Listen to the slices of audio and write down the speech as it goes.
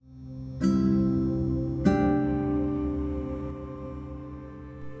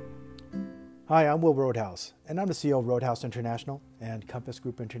Hi, I'm Will Roadhouse, and I'm the CEO of Roadhouse International and Compass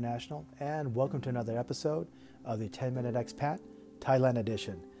Group International, and welcome to another episode of the 10-Minute Expat Thailand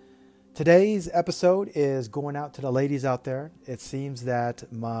Edition. Today's episode is going out to the ladies out there. It seems that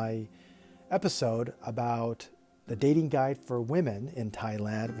my episode about the dating guide for women in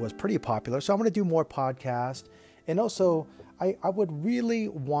Thailand was pretty popular, so I'm going to do more podcasts, and also I really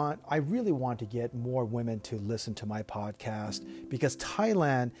want to get more women to listen to my podcast because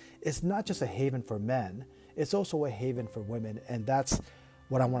Thailand is not just a haven for men, it's also a haven for women. And that's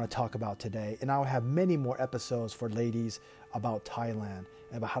what I want to talk about today. And I'll have many more episodes for ladies about Thailand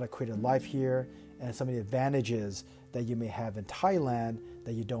and about how to create a life here and some of the advantages that you may have in Thailand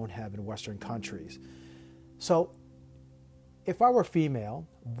that you don't have in Western countries. So if I were female,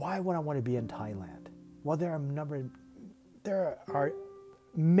 why would I want to be in Thailand? Well, there are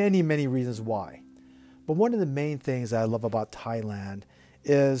many, many reasons why. But one of the main things that I love about Thailand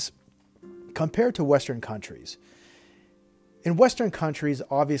is compared to Western countries. In Western countries,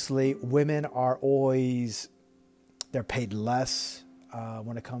 obviously, women are they're paid less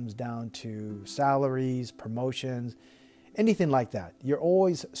when it comes down to salaries, promotions, anything like that. You're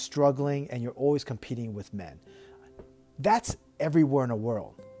always struggling and you're always competing with men. That's everywhere in the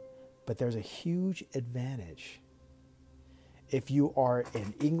world. But there's a huge advantage. If you are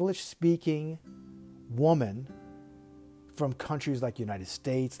an English-speaking woman from countries like United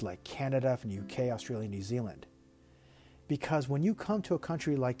States, like Canada, from the UK, Australia, New Zealand. Because when you come to a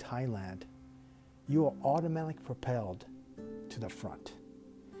country like Thailand, you are automatically propelled to the front.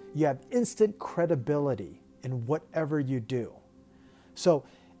 You have instant credibility in whatever you do. So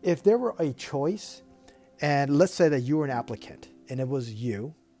if there were a choice, and let's say that you were an applicant, and it was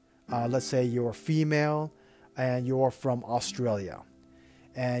you, let's say you're female, and you're from Australia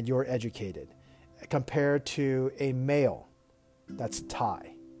and you're educated compared to a male that's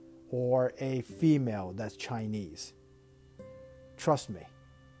Thai or a female that's Chinese. Trust me,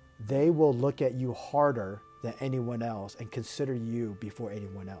 they will look at you harder than anyone else and consider you before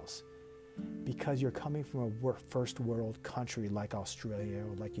anyone else because you're coming from a first world country like Australia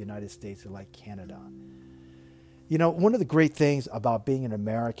or like the United States or like Canada. You know, one of the great things about being an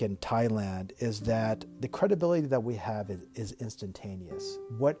American in Thailand is that the credibility that we have is instantaneous.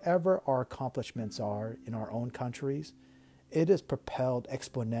 Whatever our accomplishments are in our own countries, it is propelled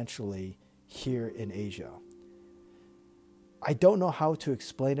exponentially here in Asia. I don't know how to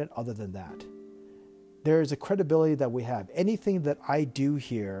explain it other than that. There is a credibility that we have. Anything that I do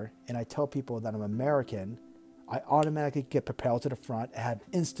here, and I tell people that I'm American, I automatically get propelled to the front and have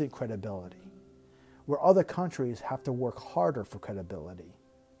instant credibility. Where other countries have to work harder for credibility.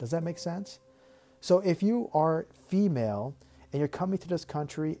 Does that make sense? So if you are female and you're coming to this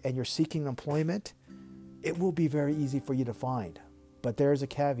country and you're seeking employment, it will be very easy for you to find. But there's a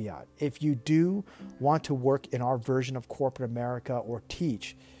caveat. If you do want to work in our version of corporate America or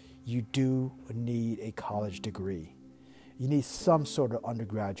teach, you do need a college degree. You need some sort of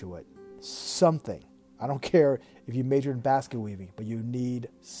undergraduate, something. I don't care if you major in basket weaving, but you need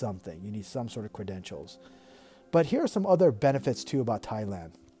something. You need some sort of credentials. But here are some other benefits too about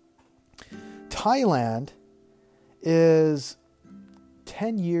Thailand. Thailand is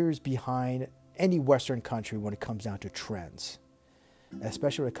 10 years behind any Western country when it comes down to trends,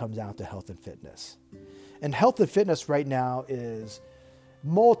 especially when it comes down to health and fitness. And health and fitness right now is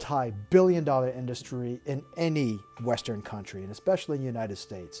multi-billion-dollar industry in any Western country, and especially in the United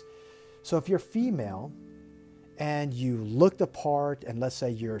States. So if you're female and you look the part, and let's say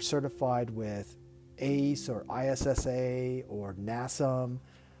you're certified with ACE or ISSA or NASM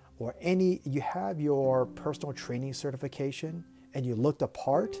or you have your personal training certification and you look the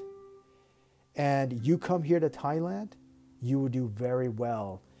part and you come here to Thailand, you will do very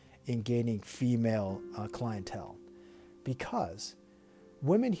well in gaining female clientele because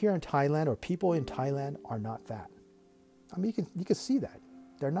women here in Thailand or people in Thailand are not fat. I mean, you can see that.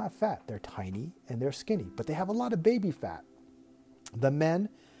 They're not fat. They're tiny and they're skinny, but they have a lot of baby fat. The men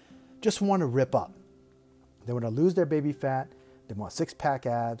just want to rip up. They want to lose their baby fat. They want six-pack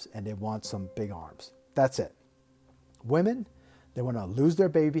abs and they want some big arms. That's it. Women, they want to lose their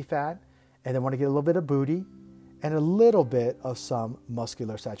baby fat and they want to get a little bit of booty and a little bit of some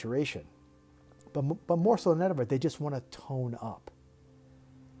muscular saturation. But more so than ever, they just want to tone up.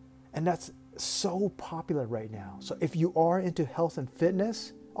 And that's so popular right now. So if you are into health and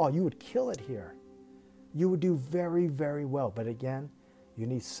fitness, you would kill it here. You would do very, very well. But again, you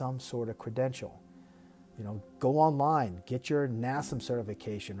need some sort of credential. You know, go online, get your NASM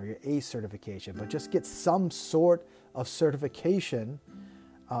certification or your ACE certification, but just get some sort of certification.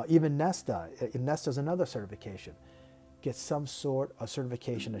 Even Nesta. Nesta is another certification. get some sort of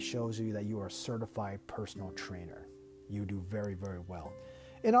certification that shows you that you are a certified personal trainer. You do very, very well.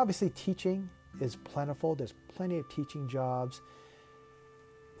 And obviously teaching is plentiful. There's plenty of teaching jobs.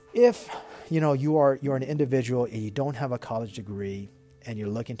 If you're an individual and you don't have a college degree and you're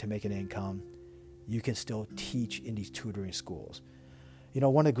looking to make an income, you can still teach in these tutoring schools.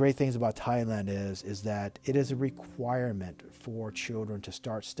 One of the great things about Thailand is that it is a requirement for children to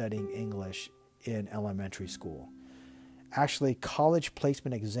start studying English in elementary school. Actually, college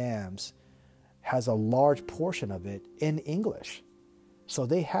placement exams has a large portion of it in English. So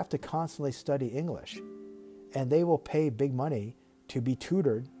they have to constantly study English, and they will pay big money to be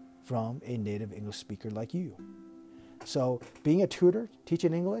tutored from a native English speaker like you. So being a tutor,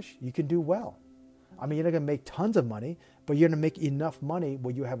 teaching English, you can do well. I mean, you're not going to make tons of money, but you're going to make enough money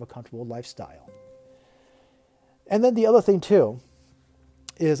where you have a comfortable lifestyle. And then the other thing too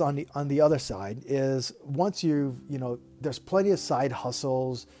is on the other side is once there's plenty of side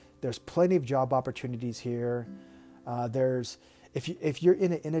hustles, there's plenty of job opportunities here. If you're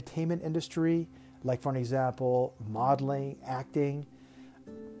in an entertainment industry, like for an example, modeling, acting,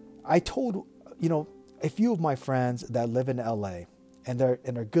 I told a few of my friends that live in LA and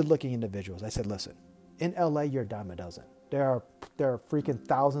they're good-looking individuals. I said, listen, in LA you're a dime a dozen. There are freaking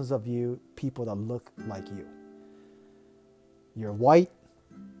thousands of people that look like you. You're white,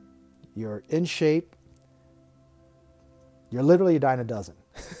 you're in shape, you're literally a dime a dozen.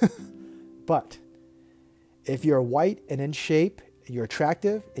 But if you're white and in shape, you're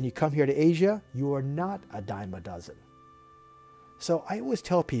attractive, and you come here to Asia, you are not a dime a dozen. So I always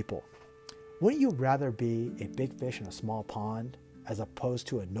tell people, wouldn't you rather be a big fish in a small pond as opposed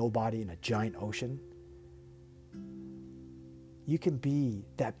to a nobody in a giant ocean? You can be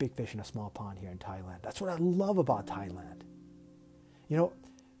that big fish in a small pond here in Thailand. That's what I love about Thailand.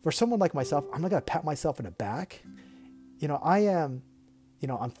 For someone like myself, I'm not going to pat myself in the back. I'm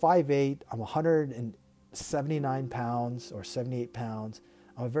 5'8", I'm 179 pounds or 78 pounds.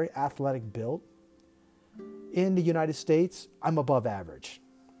 I'm a very athletic build. In the United States, I'm above average,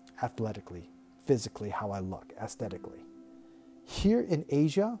 athletically, physically, how I look, aesthetically. Here in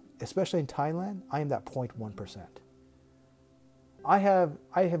Asia, especially in Thailand, I am that 0.1%. I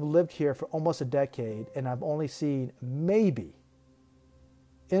have lived here for almost a decade, and I've only seen maybe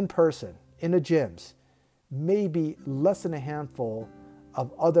in person, in the gyms, maybe less than a handful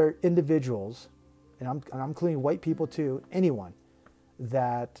of other individuals, and I'm including white people too, anyone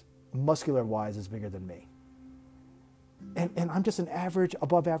that muscular-wise is bigger than me. And I'm just an average,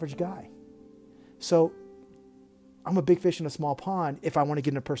 above average guy. So I'm a big fish in a small pond if I want to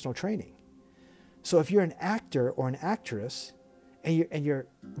get into personal training. So if you're an actor or an actress and you're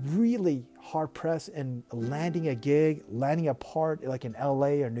really hard-pressed in landing a gig, landing a part like in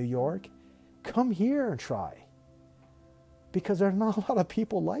LA or New York, come here and try. Because there are not a lot of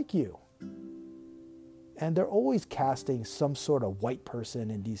people like you. And they're always casting some sort of white person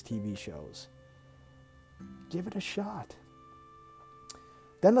in these TV shows. Give it a shot.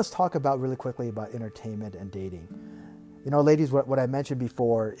 Then let's talk really quickly about entertainment and dating. Ladies, what I mentioned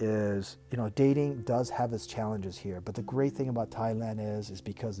before is, dating does have its challenges here. But the great thing about Thailand is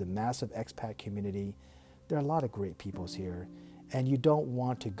because the massive expat community, there are a lot of great peoples here. And you don't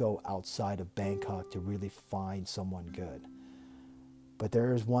want to go outside of Bangkok to really find someone good. But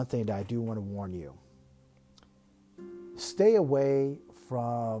there is one thing that I do want to warn you. Stay away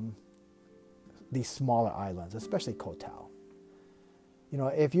from these smaller islands, especially Koh Tao.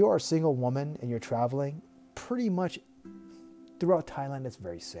 If you're a single woman and you're traveling, pretty much throughout Thailand it's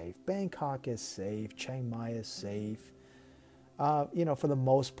very safe. Bangkok is safe. Chiang Mai is safe. For the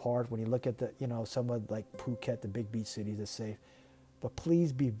most part, when you look at somewhat like Phuket, the big beach cities, is safe. But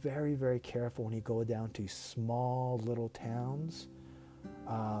please be very, very careful when you go down to small little towns,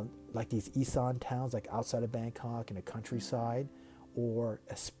 like these Isan towns, like outside of Bangkok in the countryside, or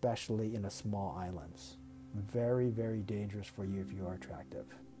especially in the small islands. Very, very dangerous for you if you are attractive,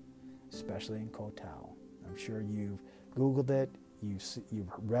 especially in Koh Tao. I'm sure you've Googled it, you've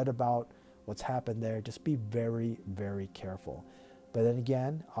read about what's happened there. Just be very, very careful. But then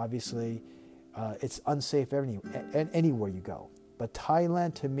again, obviously, it's unsafe anywhere you go. But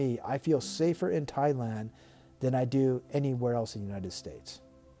Thailand, to me, I feel safer in Thailand than I do anywhere else in the United States.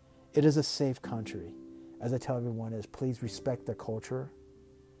 It is a safe country. As I tell everyone, please respect their culture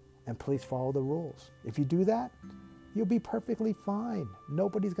and please follow the rules. If you do that, you'll be perfectly fine.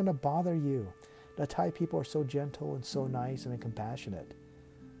 Nobody's going to bother you. The Thai people are so gentle and so nice and compassionate.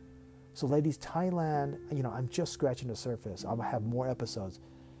 So ladies, Thailand, I'm just scratching the surface. I'll have more episodes.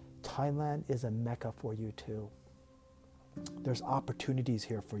 Thailand is a mecca for you too. There's opportunities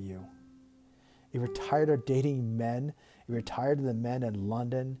here for you. If you're tired of dating men, if you're tired of the men in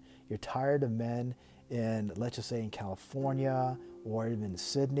London, you're tired of men in, let's just say, in California or even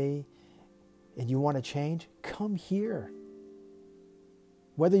Sydney, and you want to change, come here.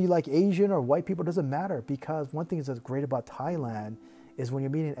 Whether you like Asian or white people, doesn't matter, because one thing that's great about Thailand is when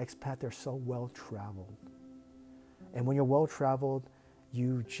you're meeting an expat, they're so well-traveled. And when you're well-traveled,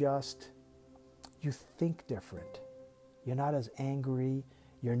 you think different. You're not as angry.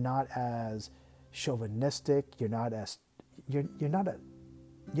 You're not as chauvinistic. You're not a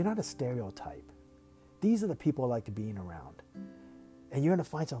stereotype. These are the people I like to be around. And you're going to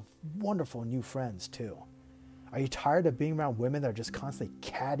find some wonderful new friends too. Are you tired of being around women that are just constantly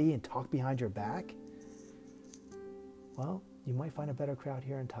catty and talk behind your back? Well, you might find a better crowd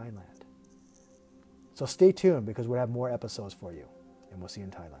here in Thailand. So stay tuned, because we'll have more episodes for you, and we'll see you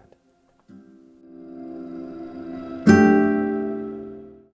in Thailand.